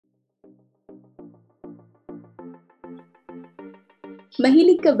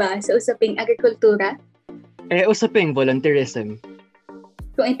Mahilig ka ba sa usaping agrikultura? Usaping volunteerism.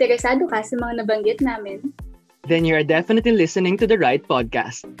 Kung interesado ka sa mga nabanggit namin, then you are definitely listening to the right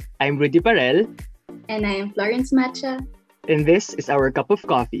podcast. I'm Rudy Parel. And I am Florence Matcha. And this is our cup of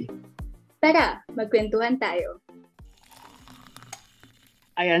coffee. Tara, magkwentuhan tayo.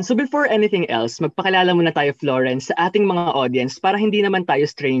 Ayan, so before anything else, magpakilala muna tayo, Florence, sa ating mga audience para hindi naman tayo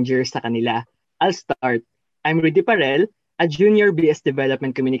strangers sa kanila. I'll start. I'm Rudy Parel, a junior BS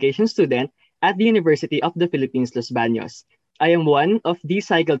Development Communication student at the University of the Philippines, Los Baños. I am one of the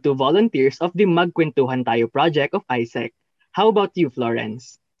Cycle 2 volunteers of the MugKwentuhan Tayo project of ISEC. How about you,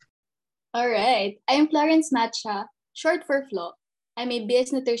 Florence? Alright, I am Florence Matcha, short for Flo. I'm a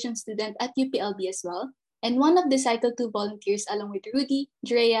BS Nutrition student at UPLB as well, and one of the Cycle 2 volunteers along with Rudy,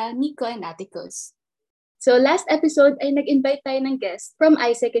 Drea, Nico, and Atticus. So last episode ay nag-invite tayo ng guest from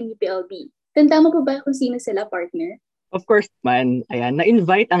ISEC and UPLB. Tanda mo po ba kung sino sila, partner? Of course, man. Ayan,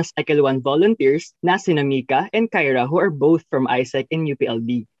 na-invite ang Cycle 1 volunteers na sina Mika and Kyra who are both from ISEC and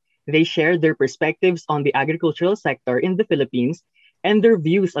UPLB. They share their perspectives on the agricultural sector in the Philippines and their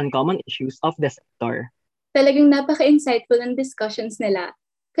views on common issues of the sector. Talagang napaka-insightful ang discussions nila.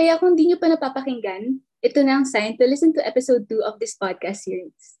 Kaya kung di nyo pa napapakinggan, ito na ang sign to listen to episode 2 of this podcast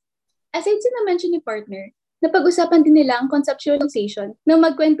series. Aside sa na-mention ni partner, napag-usapan din nila ang conceptualization ng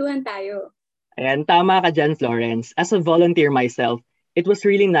magkwentuhan tayo. Ayan, tama ka dyan, Florence. As a volunteer myself, it was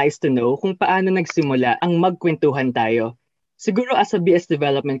really nice to know kung paano nagsimula ang magkwentuhan tayo. Siguro as a BS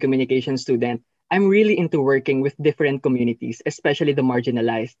Development Communication student, I'm really into working with different communities, especially the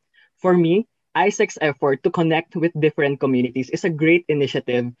marginalized. For me, ISEC's effort to connect with different communities is a great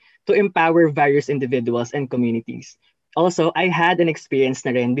initiative to empower various individuals and communities. Also, I had an experience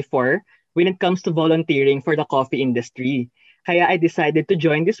na rin before when it comes to volunteering for the coffee industry. Kaya I decided to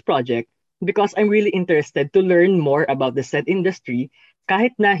join this project because I'm really interested to learn more about the said industry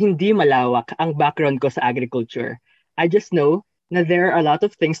kahit na hindi malawak ang background ko sa agriculture. I just know na there are a lot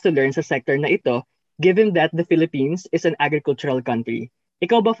of things to learn sa sector na ito given that the Philippines is an agricultural country.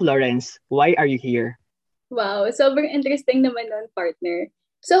 Ikaw ba, Florence? Why are you here? Wow, sobrang interesting naman nun, partner.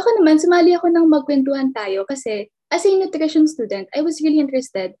 So ako naman, sumali ako ng magkwentuhan tayo kasi as a nutrition student, I was really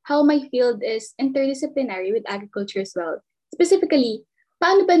interested how my field is interdisciplinary with agriculture as well. Specifically,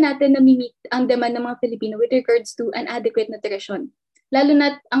 paano ba natin nami-meet ang demand ng mga Filipino with regards to an adequate nutrition? Lalo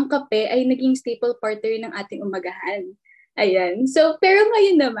na't ang kape ay naging staple part rin ng ating umagahan. Ayan. So, pero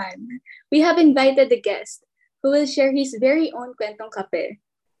ngayon naman, we have invited a guest who will share his very own kwentong kape.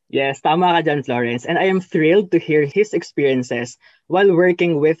 Yes, tama ka dyan, Florence. And I am thrilled to hear his experiences while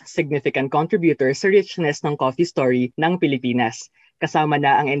working with significant contributors sa richness ng coffee story ng Pilipinas. Kasama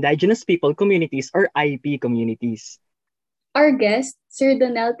na ang Indigenous People Communities or IP communities. Our guest, Sir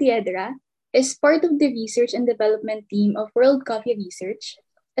Donnel Tiedra, is part of the research and development team of World Coffee Research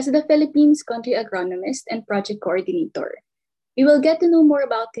as the Philippines country agronomist and project coordinator. We will get to know more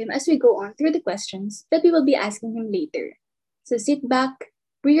about him as we go on through the questions that we will be asking him later. So sit back,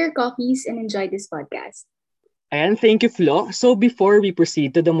 brew your coffees, and enjoy this podcast. Ayan, thank you, Flo. So before we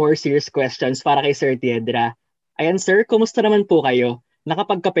proceed to the more serious questions para kay Sir Tiedra, ayan, sir, kumusta naman po kayo?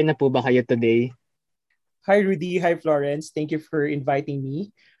 Nakapagkape na po ba kayo today? Hi, Rudy. Hi, Florence. Thank you for inviting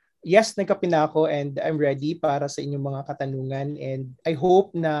me. Yes, nagkape na ako and I'm ready para sa inyong mga katanungan and I hope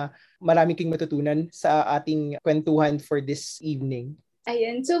na marami kayong matutunan sa ating kwentuhan for this evening.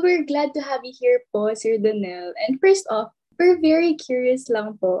 Ayan, so we're glad to have you here po, Sir Donnel. And first off, we're very curious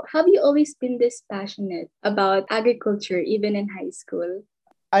lang po, have you always been this passionate about agriculture even in high school?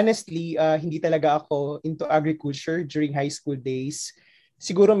 Honestly, hindi talaga ako into agriculture during high school days.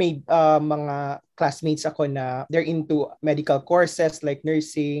 Siguro may mga classmates ako na they're into medical courses like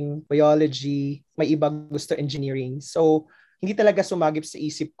nursing, biology, may iba gusto engineering. So, hindi talaga sumagip sa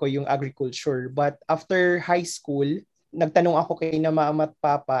isip ko yung agriculture. But after high school, nagtanong ako kay na mama at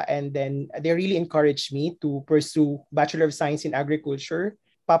papa and then they really encouraged me to pursue Bachelor of Science in Agriculture.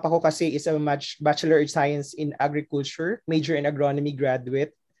 Papa ko kasi is a Bachelor of Science in Agriculture, major in agronomy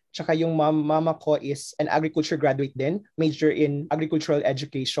graduate. Tsaka yung mama ko is an agriculture graduate din, major in agricultural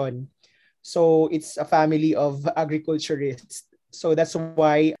education. So it's a family of agriculturists. So that's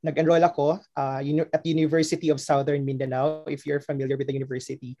why nag-enroll ako at University of Southern Mindanao. If you're familiar with the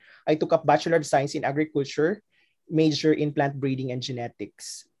university, I took up Bachelor of Science in Agriculture, major in plant breeding and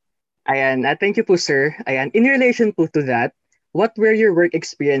genetics. Ayan, thank you po, sir. Ayan, in relation po to that, what were your work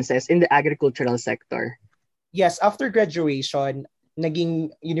experiences in the agricultural sector? Yes, after graduation, naging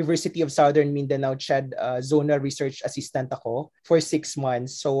University of Southern Mindanao CHED zonal research assistant ako for 6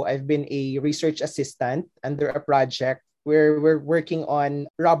 months. So I've been a research assistant under a project where we're working on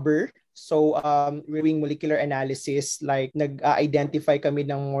rubber So we're doing molecular analysis, like nag-identify kami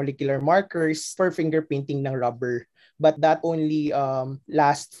ng molecular markers for fingerprinting ng rubber. But that only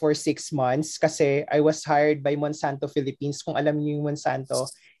last for 6 months kasi I was hired by Monsanto Philippines. Kung alam niyo yung Monsanto,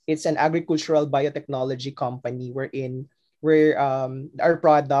 it's an agricultural biotechnology company where our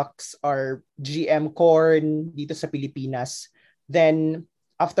products are GM corn dito sa Pilipinas. Then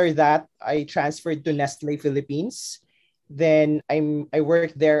after that, I transferred to Nestle Philippines. Then I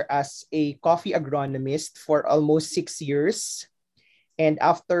worked there as a coffee agronomist for almost 6 years. And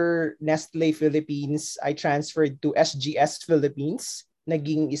after Nestle Philippines, I transferred to SGS Philippines.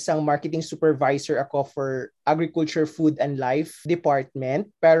 Naging isang marketing supervisor ako for Agriculture, Food and Life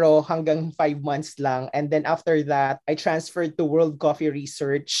Department. Pero hanggang 5 months lang. And then after that, I transferred to World Coffee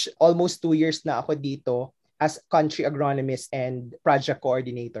Research. Almost 2 years na ako dito as country agronomist and project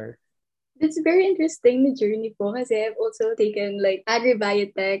coordinator. It's very interesting the journey po kasi I've also taken like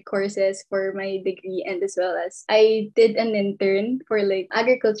agri-biotech courses for my degree and as well as I did an intern for like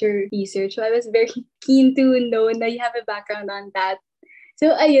agriculture research. So I was very keen to know na you have a background on that.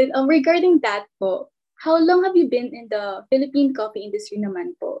 So ayun, regarding that po, how long have you been in the Philippine coffee industry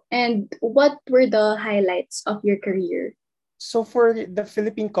naman po? And what were the highlights of your career? So for the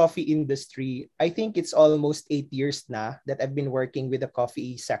Philippine coffee industry, I think it's almost 8 years na that I've been working with the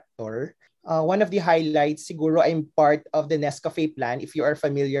coffee sector. One of the highlights, siguro I'm part of the Nescafe Plan. If you are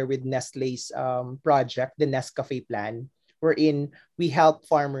familiar with Nestle's project, the Nescafe Plan, wherein we help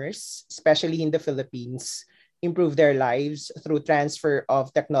farmers, especially in the Philippines, improve their lives through transfer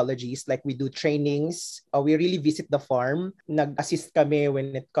of technologies. Like we do trainings, we really visit the farm. Nag-assist kami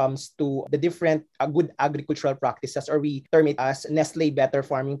when it comes to the different good agricultural practices, or we term it as Nestle Better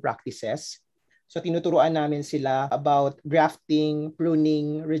Farming Practices. So tinuturuan namin sila about grafting,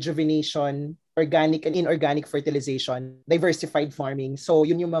 pruning, rejuvenation, organic and inorganic fertilization, diversified farming. So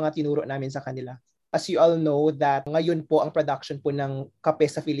yun yung mga tinuro namin sa kanila. As you all know that ngayon po ang production po ng kape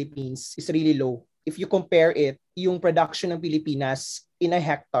sa Philippines is really low. If you compare it, yung production ng Pilipinas in a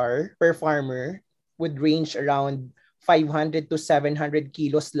hectare per farmer would range around 500 to 700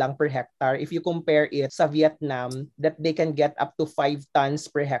 kilos lang per hectare. If you compare it sa Vietnam, that they can get up to 5 tons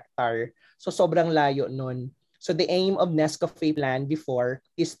per hectare. So sobrang layo nun. So the aim of Nescafe Plan before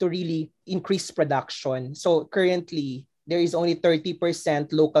is to really increase production. So currently, there is only 30%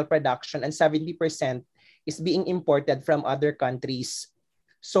 local production and 70% is being imported from other countries.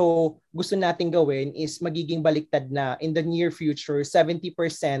 So gusto nating gawin is magiging baliktad na in the near future, 70%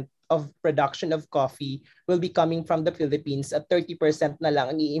 of production of coffee will be coming from the Philippines at 30% na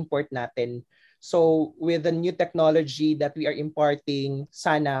lang ang i-import natin. So with the new technology that we are imparting,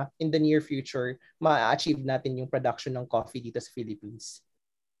 sana in the near future, ma-achieve natin yung production ng coffee dito sa Philippines.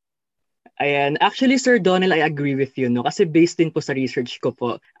 Ayan. Actually, Sir Donnel, I agree with you, no? Kasi based din po sa research ko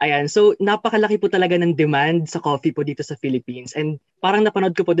po. Ayan. So, napakalaki po talaga ng demand sa coffee po dito sa Philippines. And parang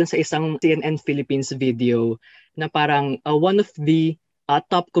napanood ko po dun sa isang CNN Philippines video na parang one of the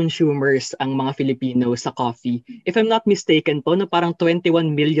top consumers ang mga Filipino sa coffee. If I'm not mistaken po, no, parang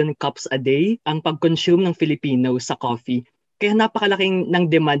 21 million cups a day ang pag-consume ng Filipino sa coffee. Kaya napakalaking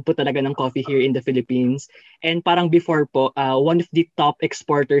ng demand po talaga ng coffee here in the Philippines. And parang before po, one of the top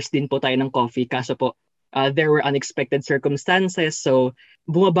exporters din po tayo ng coffee. Kaso po, there were unexpected circumstances. So,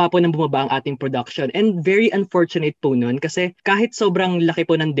 bumaba po ang ating production. And very unfortunate po nun kasi kahit sobrang laki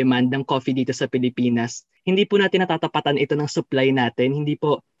po ng demand ng coffee dito sa Pilipinas, hindi po natin natatapatan ito ng supply natin. Hindi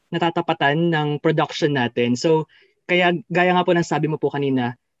po natatapatan ng production natin. So, kaya gaya nga po ng sabi mo po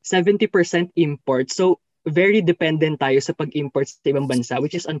kanina, 70% import. So, very dependent tayo sa pag-import sa ibang bansa,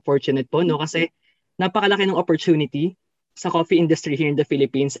 which is unfortunate po, no? Kasi napakalaki ng opportunity sa coffee industry here in the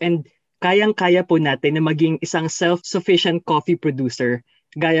Philippines and kayang-kaya po natin na maging isang self-sufficient coffee producer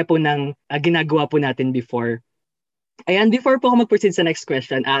gaya po ng ginagawa po natin before. Ayan, before po ako mag-proceed sa next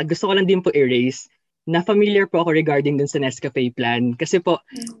question, gusto ko lang din po i-raise na familiar po ako regarding dun sa Nescafe Plan. Kasi po,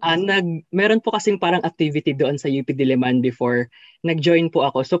 meron po kasing parang activity doon sa UP Diliman before. Nag-join po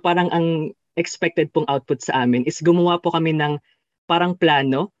ako. So parang ang expected pong output sa amin is gumawa po kami ng parang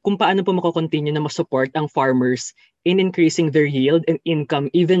plano kung paano po mako-continue na ma-support ang farmers in increasing their yield and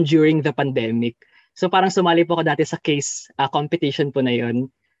income even during the pandemic. So parang sumali po ako dati sa case competition po na yon.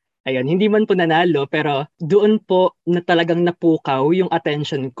 Ayun, hindi man po nanalo pero doon po na talagang napukaw yung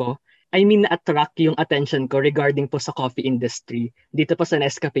attention ko. I mean, na-attract yung attention ko regarding po sa coffee industry dito po sa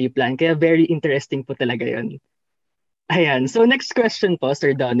Nescafe Plan. Kaya very interesting po talaga yon. Ayan, so next question po,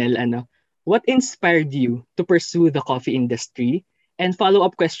 Sir Donnel, what inspired you to pursue the coffee industry? And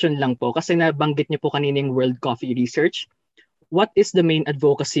follow-up question lang po, kasi nabanggit niyo po kanining World Coffee Research. What is the main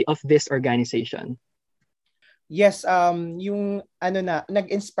advocacy of this organization? Yes, yung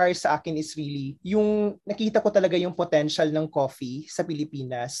nag-inspire sa akin is really yung nakita ko talaga yung potential ng coffee sa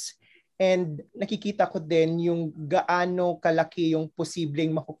Pilipinas. And nakikita ko din yung gaano kalaki yung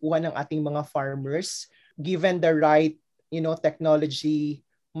posibleng makukuha ng ating mga farmers given the right, technology,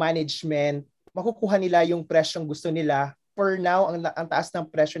 management, makukuha nila yung presyong gusto nila. For now, ang taas ng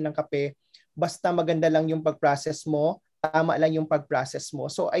presyo ng kape, basta maganda lang yung pag-process mo, tama lang yung pag-process mo.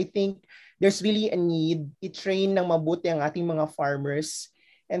 So I think there's really a need i-train ng mabuti ang ating mga farmers.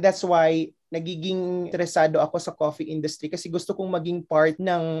 And that's why nagiging interesado ako sa coffee industry kasi gusto kong maging part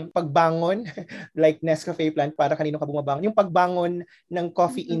ng pagbangon like Nescafe plant para kanino ka bumabangon. Yung pagbangon ng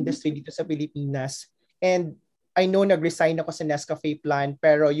coffee industry dito sa Pilipinas. And I know nag-resign ako sa Nescafe plant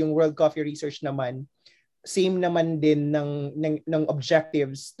pero yung World Coffee Research naman same naman din ng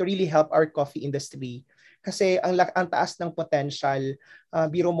objectives to really help our coffee industry. Kasi ang taas ng potential.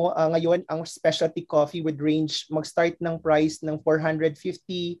 Biro mo, ngayon, ang specialty coffee would range, mag-start ng price ng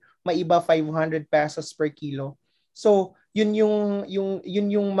 450, may iba 500 pesos per kilo. So, yun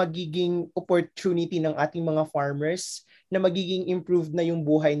yung magiging opportunity ng ating mga farmers na magiging improved na yung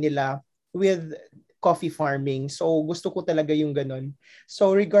buhay nila with coffee farming. So, gusto ko talaga yung ganun.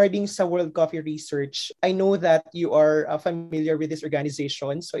 So, regarding sa World Coffee Research, I know that you are familiar with this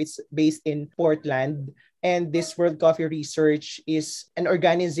organization. So, it's based in Portland. And this World Coffee Research is an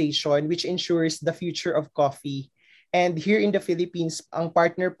organization which ensures the future of coffee. And here in the Philippines, ang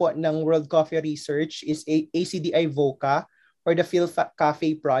partner po ng World Coffee Research is ACDI VOCA or the Phil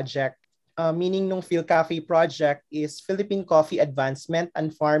Cafe Project. Meaning ng Phil Cafe Project is Philippine Coffee Advancement and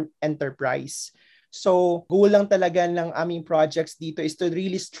Farm Enterprise. So, goal lang talaga ng aming projects dito is to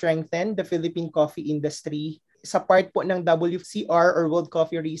really strengthen the Philippine coffee industry. Sa part po ng WCR or World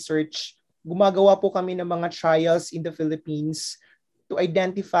Coffee Research, gumagawa po kami ng mga trials in the Philippines to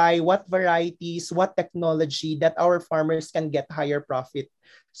identify what varieties, what technology that our farmers can get higher profit.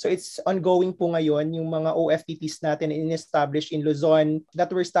 So it's ongoing po ngayon yung mga OFTTs natin in-establish in Luzon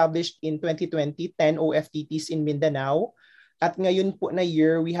that were established in 2020, 10 OFTTs in Mindanao. At ngayon po na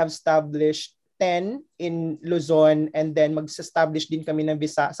year, we have established 10 in Luzon and then mag-establish din kami ng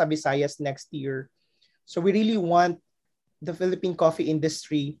sa Visayas next year. So we really want the Philippine coffee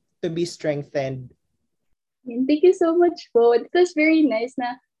industry to be strengthened. Thank you so much po. It was very nice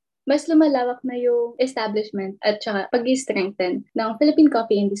na mas lumalawak na yung establishment at saka pag-strengthen ng Philippine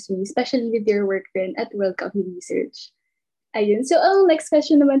coffee industry, especially with your work rin at World Coffee Research. Ayun. So, ang next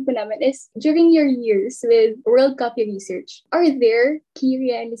question naman po namin is, during your years with World Coffee Research, are there key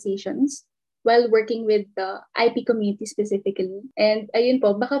realizations while working with the IP community specifically? And ayun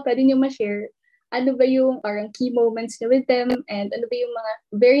po, baka pwede nyo ma-share ano ba yung parang key moments nyo with them and ano ba yung mga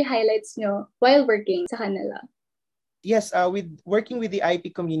very highlights nyo while working sa kanila? Yes, with working with the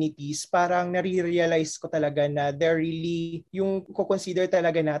IP communities, parang nare-realize ko talaga na they're really, yung ko-consider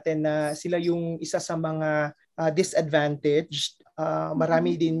talaga natin na sila yung isa sa mga disadvantaged.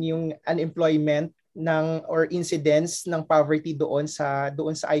 Marami din yung unemployment or incidents ng poverty doon sa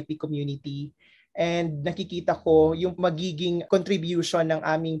IP community. And nakikita ko yung magiging contribution ng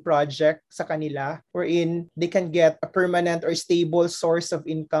aming project sa kanila wherein they can get a permanent or stable source of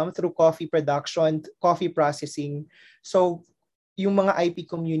income through coffee production, coffee processing. So yung mga IP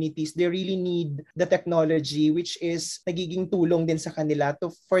communities, they really need the technology which is nagiging tulong din sa kanila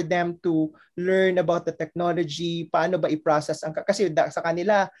for them to learn about the technology, paano ba i-process kasi sa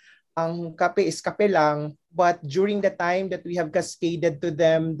kanila ang kape is kape lang, but during the time that we have cascaded to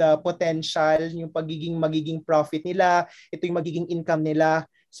them the potential, yung magiging profit nila, ito yung magiging income nila.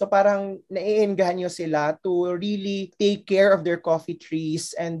 So parang nai-engage nyo sila to really take care of their coffee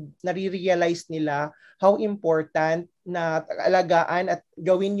trees and nare-realize nila how important na alagaan at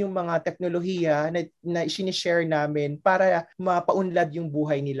gawin yung mga teknolohiya na sinishare namin para mapaunlad yung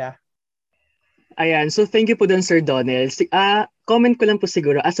buhay nila. Ayan, so thank you po dun, Sir Donnel. Comment ko lang po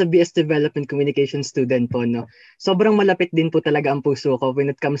siguro, as a BS Development Communication student po, no, sobrang malapit din po talaga ang puso ko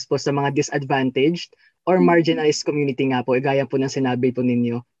when it comes po sa mga disadvantaged or marginalized community nga po, gaya po ng sinabi po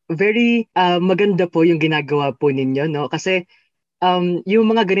ninyo. Very maganda po yung ginagawa po ninyo, no, kasi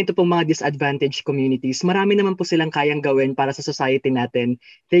yung mga ganito pong mga disadvantaged communities, marami naman po silang kayang gawin para sa society natin.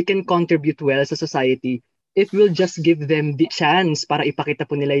 They can contribute well sa society if we'll just give them the chance para ipakita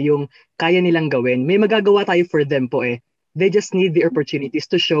po nila yung kaya nilang gawin. May magagawa tayo for them po eh. They just need the opportunities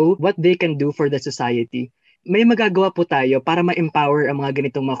to show what they can do for the society. May magagawa po tayo para ma-empower ang mga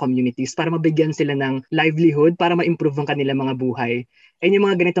ganitong mga communities, para mabigyan sila ng livelihood, para ma-improve ang kanilang mga buhay. And yung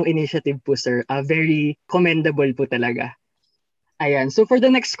mga ganitong initiative po, sir, very commendable po talaga. Ayan, so for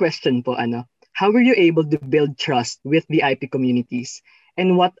the next question po, how were you able to build trust with the IP communities?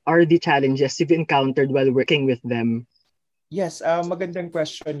 And what are the challenges you've encountered while working with them? Yes, magandang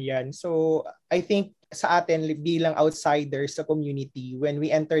question yan. So, I think sa atin bilang outsiders sa community, when we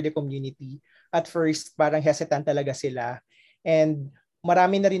enter the community, at first parang hesitant talaga sila. And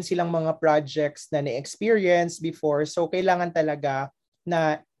marami na rin silang mga projects na na-experience before. So, kailangan talaga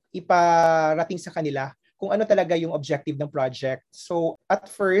na iparating sa kanila kung ano talaga yung objective ng project. So,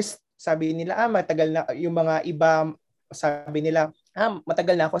 at first, sabi nila, matagal na yung mga iba, sabi nila,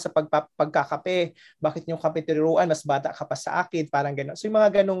 matagal na ako sa pagkakape. Bakit yung kape tinuruan? Mas bata ka pa sa akin. Parang gano'n. So, yung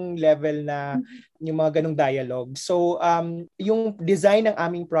mga ganong level na, yung mga ganong dialogue. So, yung design ng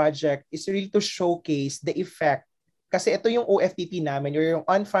aming project is really to showcase the effect. Kasi ito yung OFTT namin, or yung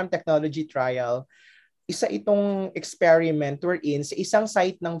On-Farm Technology Trial. Isa itong experiment wherein sa isang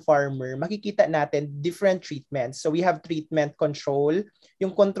site ng farmer, makikita natin different treatments. So we have treatment control.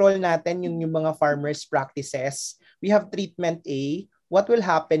 Yung control natin, yung mga farmers' practices. We have treatment A. What will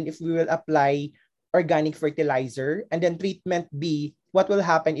happen if we will apply organic fertilizer? And then treatment B, what will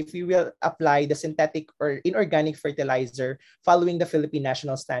happen if we will apply the synthetic or inorganic fertilizer following the Philippine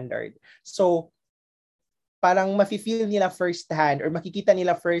National Standard? So parang mafe-feel nila first hand or makikita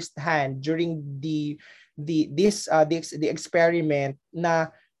nila first hand during the experiment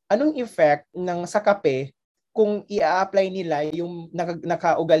na anong effect ng sa kape kung i-apply nila yung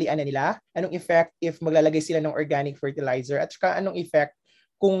nakaugalian na nila, anong effect if maglalagay sila ng organic fertilizer, at saka anong effect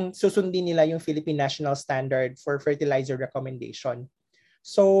kung susundin nila yung Philippine National Standard for Fertilizer Recommendation.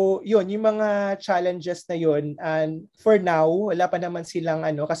 So, yun, yung mga challenges na yun, and for now, wala pa naman silang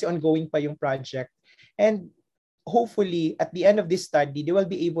kasi ongoing pa yung project. And hopefully, at the end of this study, they will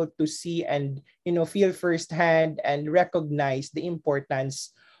be able to see and feel firsthand and recognize the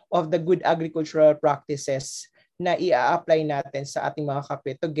importance of the good agricultural practices na i-apply natin sa ating mga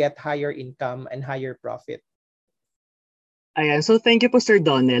kape to get higher income and higher profit. Ayan, so thank you po Sir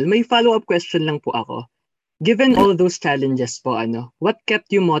Donnel. May follow-up question lang po ako. Given all those challenges po, what kept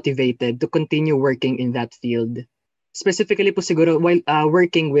you motivated to continue working in that field? Specifically po siguro while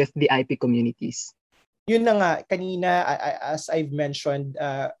working with the IP communities. Yun na nga, kanina, as I've mentioned,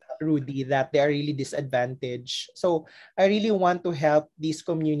 Rudy, that they are really disadvantaged. So, I really want to help this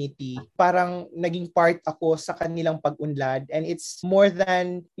community. Parang naging part ako sa kanilang pag-unlad, and it's more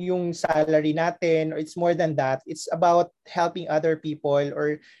than yung salary natin, or it's more than that. It's about helping other people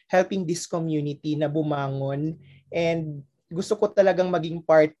or helping this community na bumangon. And gusto ko talagang maging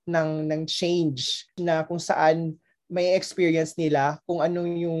part ng change na kung saan may experience nila kung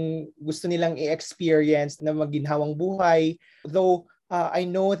anong yung gusto nilang i-experience na maginhawang buhay. Though I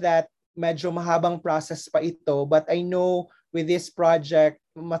know that medyo mahabang process pa ito, but I know with this project,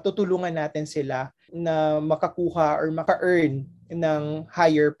 matutulungan natin sila na makakuha or maka-earn ng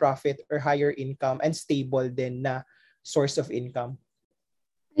higher profit or higher income and stable din na source of income.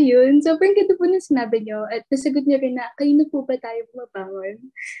 Ayun, sobrang ganda po na sinabi nyo at nasagot nyo rin na kayo na po ba tayo pumabangon?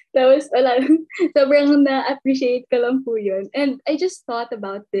 Tapos wala, sobrang na-appreciate ko lang po yun. And I just thought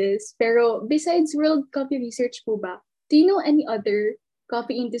about this, pero besides World Coffee Research po ba, do you know any other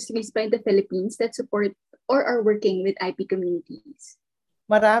coffee industries ba in the Philippines that support or are working with IP communities?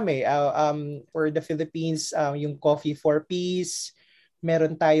 Marami. For the Philippines, yung Coffee for Peace,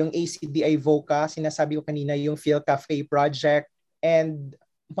 meron tayong ACDI VOCA, sinasabi ko kanina yung Phil Cafe Project, and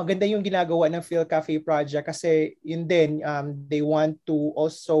maganda yung ginagawa ng Phil Cafe Project kasi yun din, they want to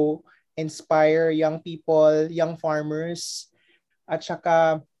also inspire young people, young farmers, at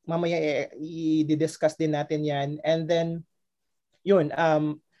saka mamaya i-discuss din natin yan. And then, yun,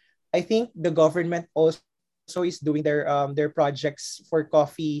 I think the government also is doing their projects for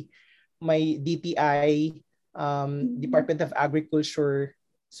coffee. May DTI, Department of Agriculture,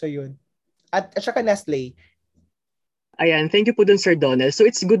 so yun. At saka Nestle. Ayan, thank you po dun Sir Donnel. So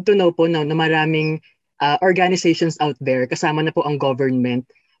it's good to know po na maraming organizations out there, kasama na po ang government,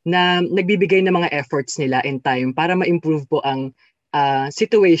 na nagbibigay ng mga efforts nila and time para ma-improve po ang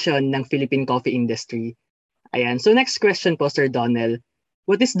situation ng Philippine coffee industry. Ayan, so next question po Sir Donnel.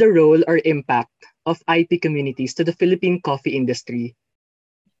 What is the role or impact of IP communities to the Philippine coffee industry?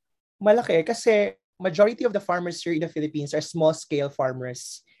 Malaki kasi majority of the farmers here in the Philippines are small-scale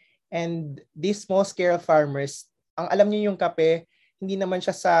farmers. And these small-scale farmers, ang alam niyo yung kape, hindi naman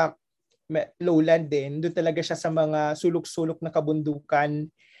siya sa lowland din. Doon talaga siya sa mga sulok-sulok na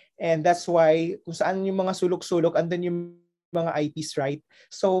kabundukan. And that's why kung saan yung mga sulok-sulok, andun yung mga IPs, right?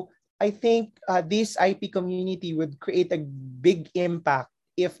 So I think this IP community would create a big impact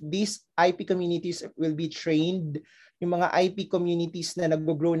if these IP communities will be trained. Yung mga IP communities na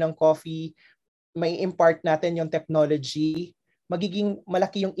nag-grow ng coffee, may impart natin yung technology, magiging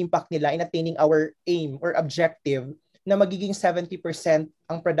malaki yung impact nila in attaining our aim or objective na magiging 70%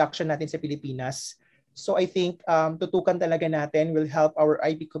 ang production natin sa Pilipinas. So I think tutukan talaga natin will help our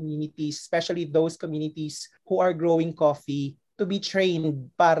IP communities, especially those communities who are growing coffee, to be trained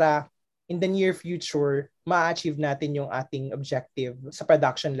para in the near future, ma-achieve natin yung ating objective sa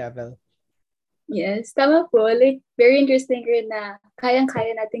production level. Yes, tama po. Like, very interesting rin na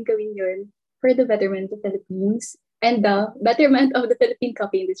kayang-kaya natin gawin yun for the betterment of the Philippines and the betterment of the Philippine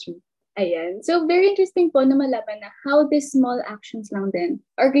coffee industry. Ayan. So, very interesting po na malaman na how these small actions lang din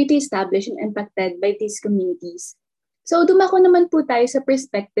are greatly established and impacted by these communities. So, dumako naman po tayo sa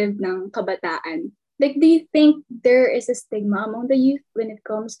perspective ng kabataan. Like, do you think there is a stigma among the youth when it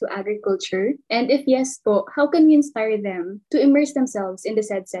comes to agriculture? And if yes po, how can we inspire them to immerse themselves in the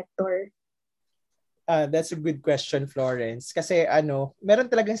said sector? That's a good question, Florence. Kasi meron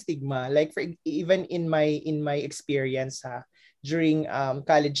talagang stigma. Like even in my experience during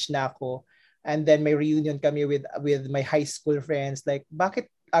college na ako, and then may reunion kami with my high school friends, like bakit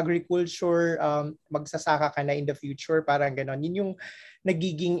agriculture, magsasaka ka na in the future, parang ganon. Yun yung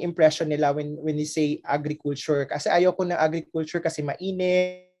nagiging impression nila when you say agriculture. Kasi ayoko na agriculture kasi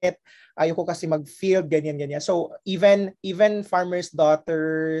mainit, ayoko kasi mag-field, ganyan. So even farmers'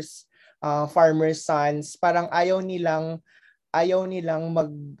 daughters, farmers' sons, parang ayaw nilang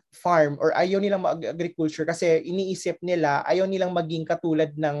mag-farm or ayaw nilang mag-agriculture kasi iniisip nila, ayaw nilang maging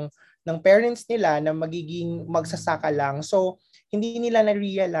katulad ng parents nila na magiging magsasaka lang. So, hindi nila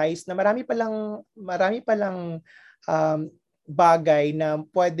na-realize na marami palang bagay na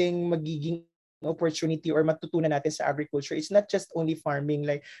pwedeng magiging opportunity or matutunan natin sa agriculture. It's not just only farming,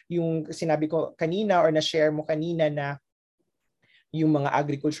 like yung sinabi ko kanina or na-share mo kanina na yung mga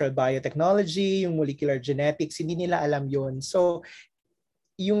agricultural biotechnology, yung molecular genetics, hindi nila alam yon. So,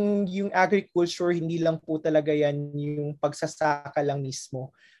 yung agriculture, hindi lang po talaga yan yung pagsasaka lang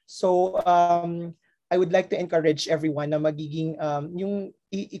mismo. So, I would like to encourage everyone na magiging, yung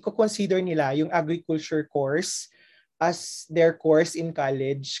i-consider nila yung agriculture course as their course in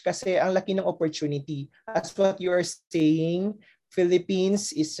college kasi ang laki ng opportunity. As what you are saying,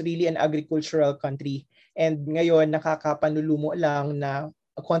 Philippines is really an agricultural country. And ngayon nakakapanulumo lang na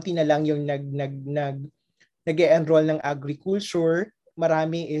konti na lang yung nag-e-enroll ng agriculture.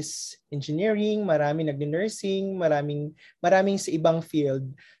 Marami is engineering, marami nag-nursing, maraming sa ibang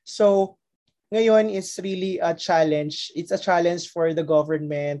field. So ngayon is really a challenge. It's a challenge for the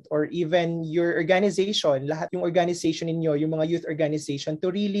government or even your organization, lahat yung organization ninyo, yung mga youth organization,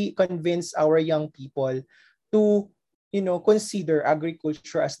 to really convince our young people to consider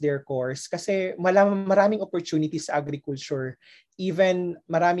agriculture as their course kasi maraming opportunities sa agriculture. Even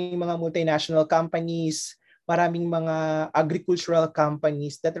maraming mga multinational companies, maraming mga agricultural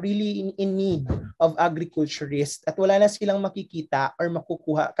companies that really in need of agriculturists at wala na silang makikita or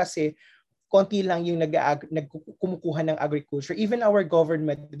makukuha kasi konti lang yung kumukuha ng agriculture. Even our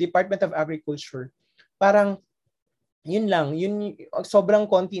government, the Department of Agriculture, parang yun lang,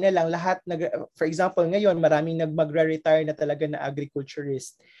 sobrang konti na lang lahat. For example, ngayon maraming magre-retire na talaga na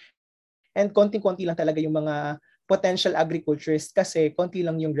agriculturist. And konting-konti lang talaga yung mga potential agriculturists kasi konti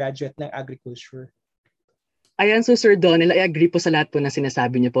lang yung graduate ng agriculture. Ayan, so Sir Donnel, I agree po sa lahat po na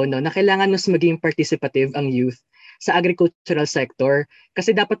sinasabi niyo po, no, na kailangan mas maging participative ang youth sa agricultural sector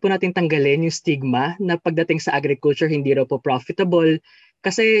kasi dapat po natin tanggalin yung stigma na pagdating sa agriculture hindi raw po profitable.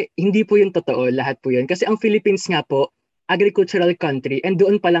 Kasi hindi po yun totoo, lahat po yun. Kasi ang Philippines nga po, agricultural country, and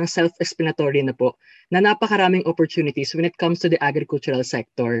doon pa lang self-explanatory na po na napakaraming opportunities when it comes to the agricultural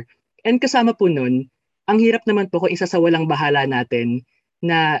sector. And kasama po nun, ang hirap naman po kung isa sa walang bahala natin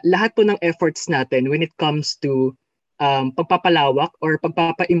na lahat po ng efforts natin when it comes to pagpapalawak or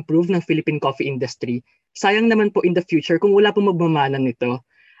pagpapa-improve ng Philippine coffee industry, sayang naman po in the future kung wala po magmamana nito.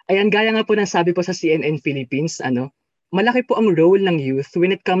 Ayan, gaya nga po ng sabi po sa CNN Philippines, malaki po ang role ng youth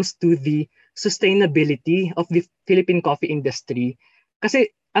when it comes to the sustainability of the Philippine coffee industry. Kasi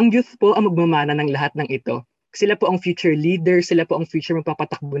ang youth po ang magmamana ng lahat ng ito. Sila po ang future leaders, sila po ang future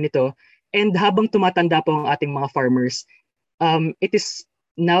magpapatakbo nito. And habang tumatanda po ang ating mga farmers, it is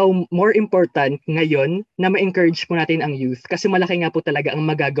now more important ngayon na ma-encourage po natin ang youth kasi malaki nga po talaga ang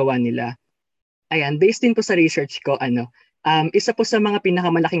magagawa nila. Ayan, based din po sa research ko, isa po sa mga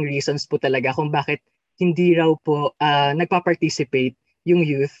pinakamalaking reasons po talaga kung bakit hindi raw po nagpa-participate yung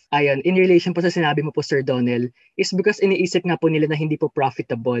youth, ayan, in relation po sa sinabi mo po, Sir Donnel, is because iniisip nga po nila na hindi po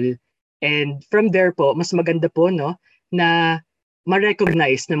profitable. And from there po, mas maganda po, no, na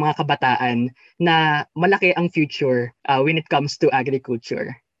ma-recognize ng mga kabataan na malaki ang future when it comes to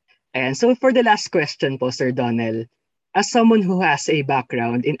agriculture. Ayan, so for the last question po, Sir Donnel, as someone who has a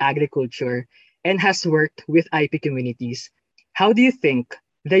background in agriculture and has worked with IP communities, how do you think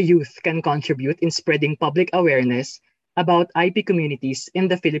the youth can contribute in spreading public awareness about IP communities in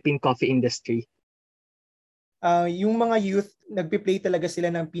the Philippine coffee industry. Yung mga youth, nagpe-play talaga sila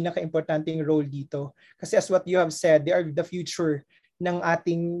ng pinaka-importanting role dito. Kasi as what you have said, they are the future ng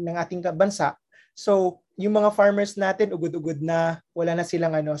ating bansa. So, yung mga farmers natin, ugod-ugod na, wala na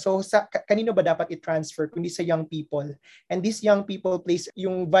silang ano. So, kanino ba dapat i-transfer kundi sa young people? And these young people plays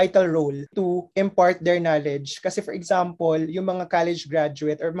yung vital role to impart their knowledge. Kasi for example, yung mga college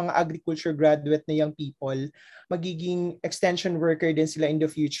graduate or mga agriculture graduate na young people, magiging extension worker din sila in the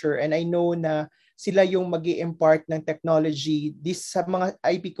future. And I know na sila yung mag-i-impart ng technology sa mga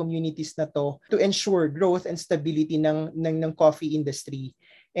IP communities na to ensure growth and stability ng coffee industry.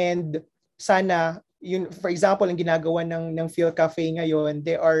 And sana yun, for example, ang ginagawa ng Phil Cafe ngayon,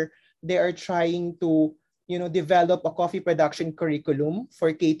 they are trying to develop a coffee production curriculum for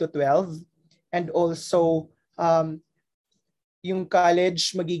K to 12, and also yung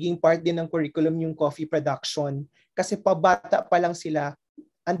college magiging part din ng curriculum yung coffee production kasi pabata pa lang sila,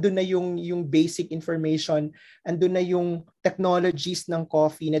 andun na yung basic information, andun na yung technologies ng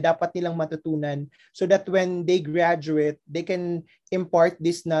coffee na dapat nilang matutunan so that when they graduate, they can impart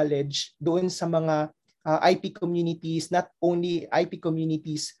this knowledge doon sa mga IP communities, not only IP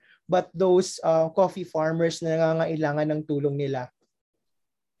communities, but those coffee farmers na nangangailangan ng tulong nila.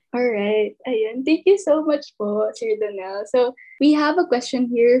 Alright, ayun. Thank you so much po, Sir Donnel. So, we have a question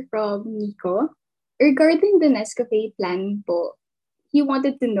here from Nico. Regarding the Nescafe plan po, he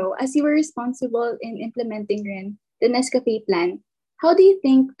wanted to know, as you were responsible in implementing rin the Nescafe plan, how do you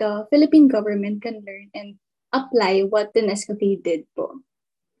think the Philippine government can learn and apply what the Nescafe did po?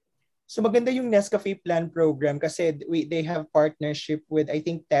 So maganda yung Nescafe Plan program kasi they have partnership with, I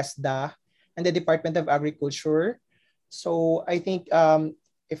think, TESDA and the Department of Agriculture. So I think,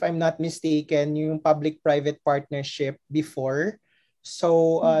 if I'm not mistaken, yung public-private partnership before.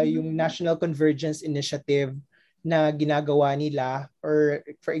 So yung National Convergence Initiative na ginagawa nila, or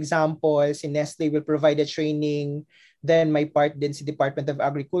for example, si Nestle will provide a training, then may part din si Department of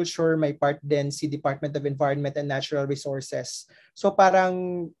Agriculture, may part din si Department of Environment and Natural Resources. So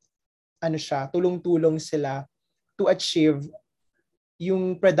parang tulong-tulong sila to achieve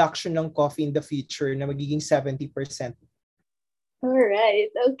yung production ng coffee in the future na magiging 70%.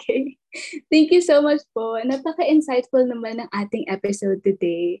 Alright, okay. Thank you so much po. Napaka-insightful naman ng ating episode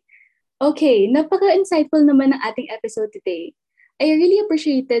today. Okay, napaka-insightful naman ng ating episode today. I really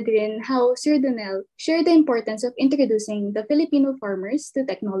appreciated rin how Sir Donnel shared the importance of introducing the Filipino farmers to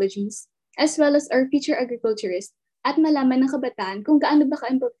technologies, as well as our future agriculturists, at malaman ng kabataan kung gaano ba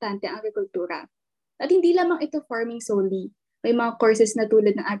ka-importante ang agrikultura. At hindi lamang ito farming solely. May mga courses na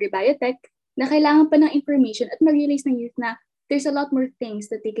tulad ng agribiotech na kailangan pa ng information at ma-realize ng youth na there's a lot more things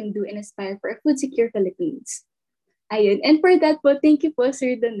that they can do and aspire for a food-secure Philippines. Ayun. And for that po, thank you po,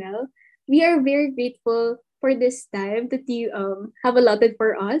 Sir Donnel. We are very grateful for this time that you have allotted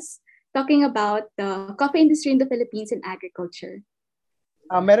for us, talking about the coffee industry in the Philippines and agriculture.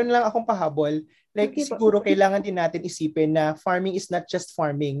 Meron lang akong pahabol. Like, Okay, siguro kailangan din natin isipin na farming is not just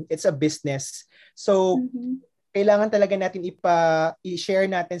farming, it's a business. So, kailangan talaga natin i-share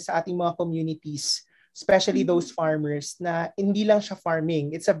natin sa ating mga communities, especially those farmers, na hindi lang siya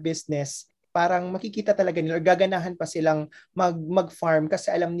farming, it's a business. Parang makikita talaga nila, or gaganahan pa silang mag-farm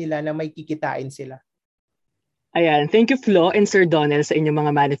kasi alam nila na may kikitain sila. Ayan, thank you Flo and Sir Donnel sa inyong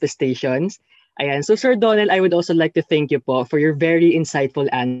mga manifestations. Ayan, so Sir Donnel, I would also like to thank you po for your very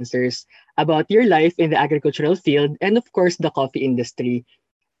insightful answers about your life in the agricultural field and of course the coffee industry.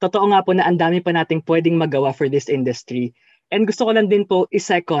 Totoo nga po na ang dami pa nating pwedeng magawa for this industry. And gusto ko lang din po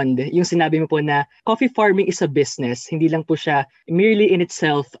i-second yung sinabi mo po na coffee farming is a business. Hindi lang po siya merely in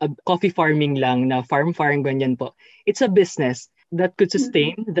itself a coffee farming lang na farm ganyan po. It's a business that could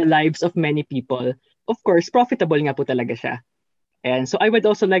sustain the lives of many people. Of course, profitable nga po talaga siya. And so I would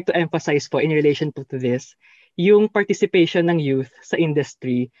also like to emphasize po in relation to this, yung participation ng youth sa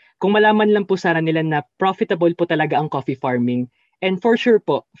industry. Kung malaman lang po sana nila na profitable po talaga ang coffee farming. And for sure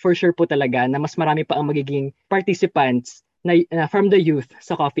po talaga na mas marami pa ang magiging participants na from the youth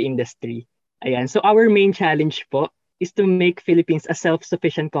sa coffee industry. Ayan. So our main challenge po is to make Philippines a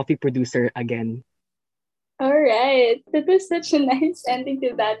self-sufficient coffee producer again. Alright. That was such a nice ending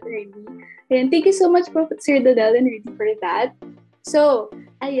to that, Rudy. And thank you so much po, Sir Donnel and Rudy, for that. So,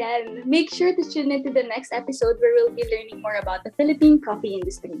 ayan, make sure to tune into the next episode where we'll be learning more about the Philippine coffee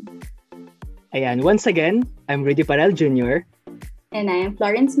industry. Ayan, once again, I'm Rudy Parel Jr. And I am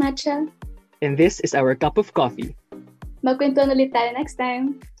Florence Matcha. And this is our cup of coffee. Magkwentuhan ulit tayo next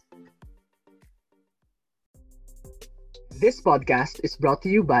time. This podcast is brought to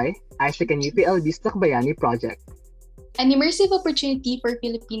you by Aisha and UPLB's Takbayani Project. an immersive opportunity for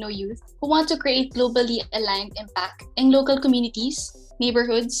Filipino youth who want to create globally aligned impact in local communities,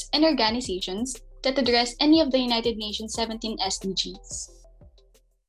 neighborhoods, and organizations that address any of the United Nations 17 SDGs.